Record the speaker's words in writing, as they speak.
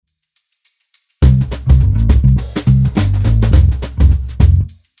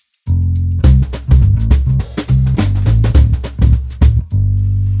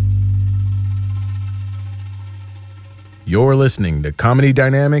You're listening to Comedy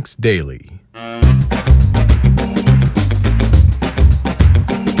Dynamics Daily.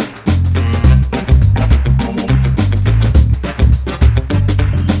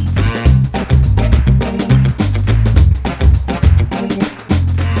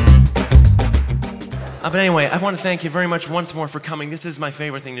 But anyway, I want to thank you very much once more for coming. This is my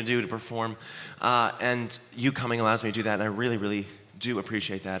favorite thing to do, to perform. And you coming allows me to do that, and I really, really do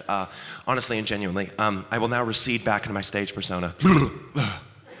appreciate that. Honestly and genuinely. I will now recede back into my stage persona.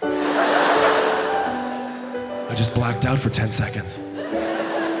 I just blacked out for 10 seconds.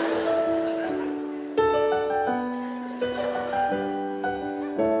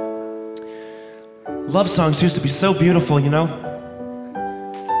 Love songs used to be so beautiful, you know?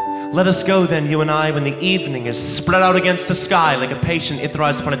 Let us go then, you and I, when the evening is spread out against the sky like a patient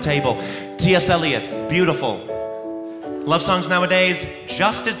ithrized upon a table. T.S. Eliot, beautiful. Love songs nowadays,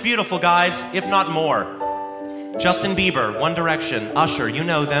 just as beautiful, guys, if not more. Justin Bieber, One Direction, Usher, you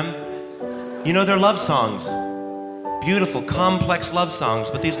know them. You know their love songs. Beautiful, complex love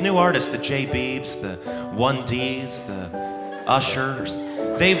songs, but these new artists, the J. Biebs, the 1Ds, the Ushers,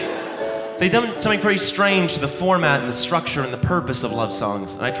 they've done something very strange to the format and the structure and the purpose of love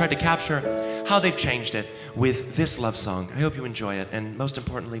songs. And I tried to capture how they've changed it with this love song. I hope you enjoy it, and most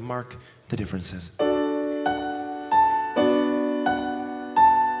importantly, mark the differences.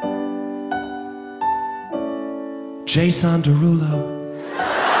 Jason Derulo.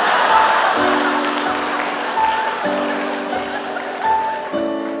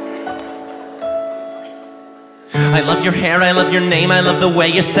 I love your hair, I love your name, I love the way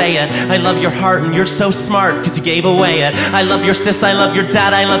you say it. I love your heart and you're so smart cause you gave away it. I love your sis, I love your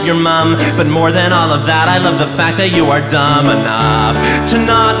dad, I love your mom. But more than all of that, I love the fact that you are dumb enough to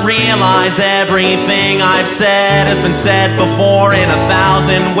not realize everything I've said has been said before in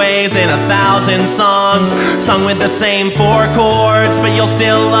 1,000 ways, in 1,000 songs, sung with the same 4 chords. But you'll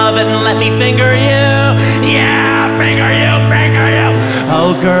still love it and let me finger you. Yeah, finger you, finger you.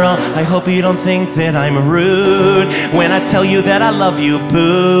 Oh girl, I hope you don't think that I'm rude when I tell you that I love you,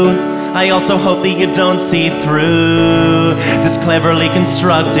 boo. I also hope that you don't see through this cleverly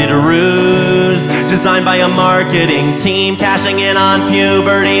constructed ruse designed by a marketing team, cashing in on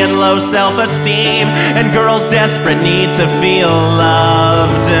puberty and low self-esteem and girls' desperate need to feel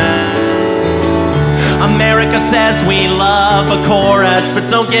loved. America says we love a chorus, but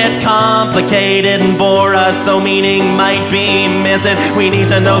don't get complicated and bore us, though meaning might be missing. We need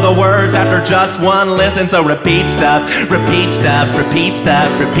to know the words after just one listen, so repeat stuff, repeat stuff, repeat stuff,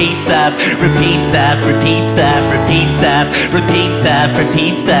 repeat stuff, repeat stuff, repeat stuff, repeat stuff, repeat stuff,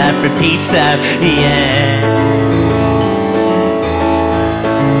 repeat stuff, repeat stuff, yeah.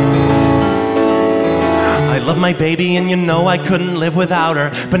 I love my baby and you know I couldn't live without her,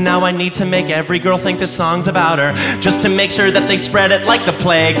 but now I need to make every girl think this song's about her, just to make sure that they spread it like the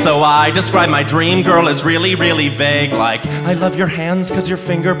plague. So I describe my dream girl as really, really vague, like I love your hands cause your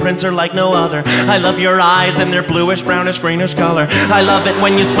fingerprints are like no other. I love your eyes and their bluish, brownish, greenish color. I love it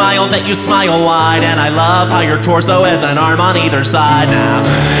when you smile, that you smile wide, and I love how your torso has an arm on either side. Now,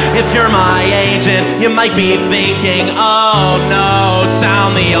 if you're my agent, you might be thinking, oh no,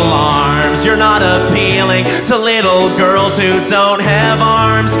 sound the alarms. You're not appealing to little girls who don't have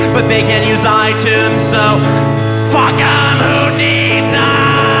arms, but they can use iTunes, so fuck 'em, who needs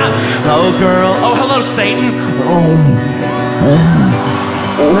 'em? Oh girl, oh hello Satan.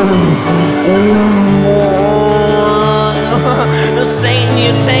 Satan,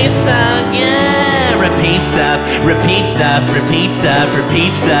 you taste so good. Repeat stuff, repeat stuff, repeat stuff,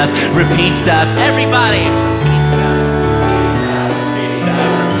 repeat stuff, repeat stuff. Everybody, repeat stuff, repeat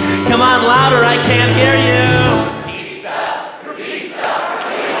stuff. Come on, louder, I can't hear you. Repeat stuff, repeat stuff,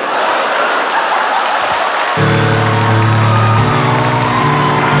 repeat stuff.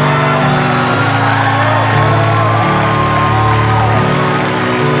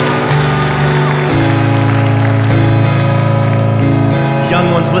 Young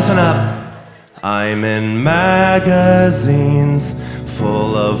ones, listen up. I'm in magazines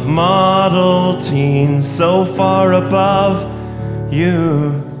full of model teens so far above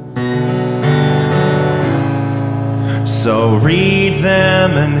you. So read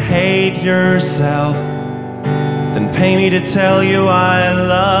them and hate yourself, then pay me to tell you I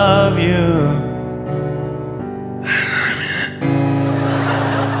love you.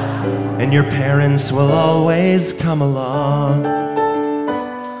 And your parents will always come along,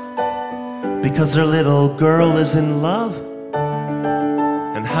 because their little girl is in love.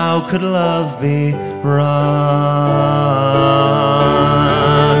 And how could love be wrong?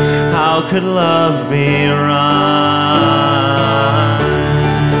 How could love be wrong?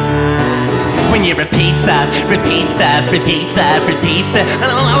 When when you repeat that, repeat that, repeat that, repeat that.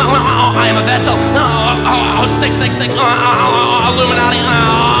 I am a vessel. 666. Illuminati.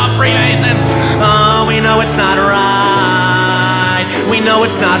 Freemasons. We know it's not right. We know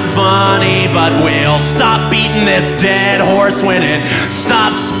it's not funny, but we'll stop beating this dead horse when it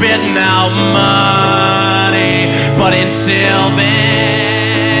stops spitting out money. But until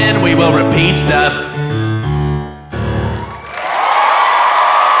then, we will repeat stuff.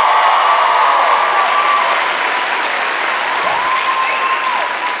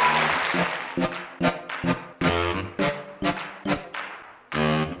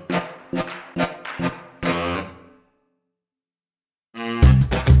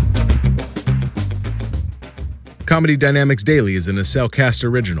 Comedy Dynamics Daily is an Accelcast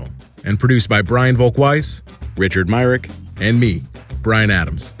original and produced by Brian Volkweiss, Richard Myrick, and me, Brian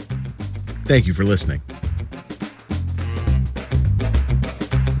Adams. Thank you for listening.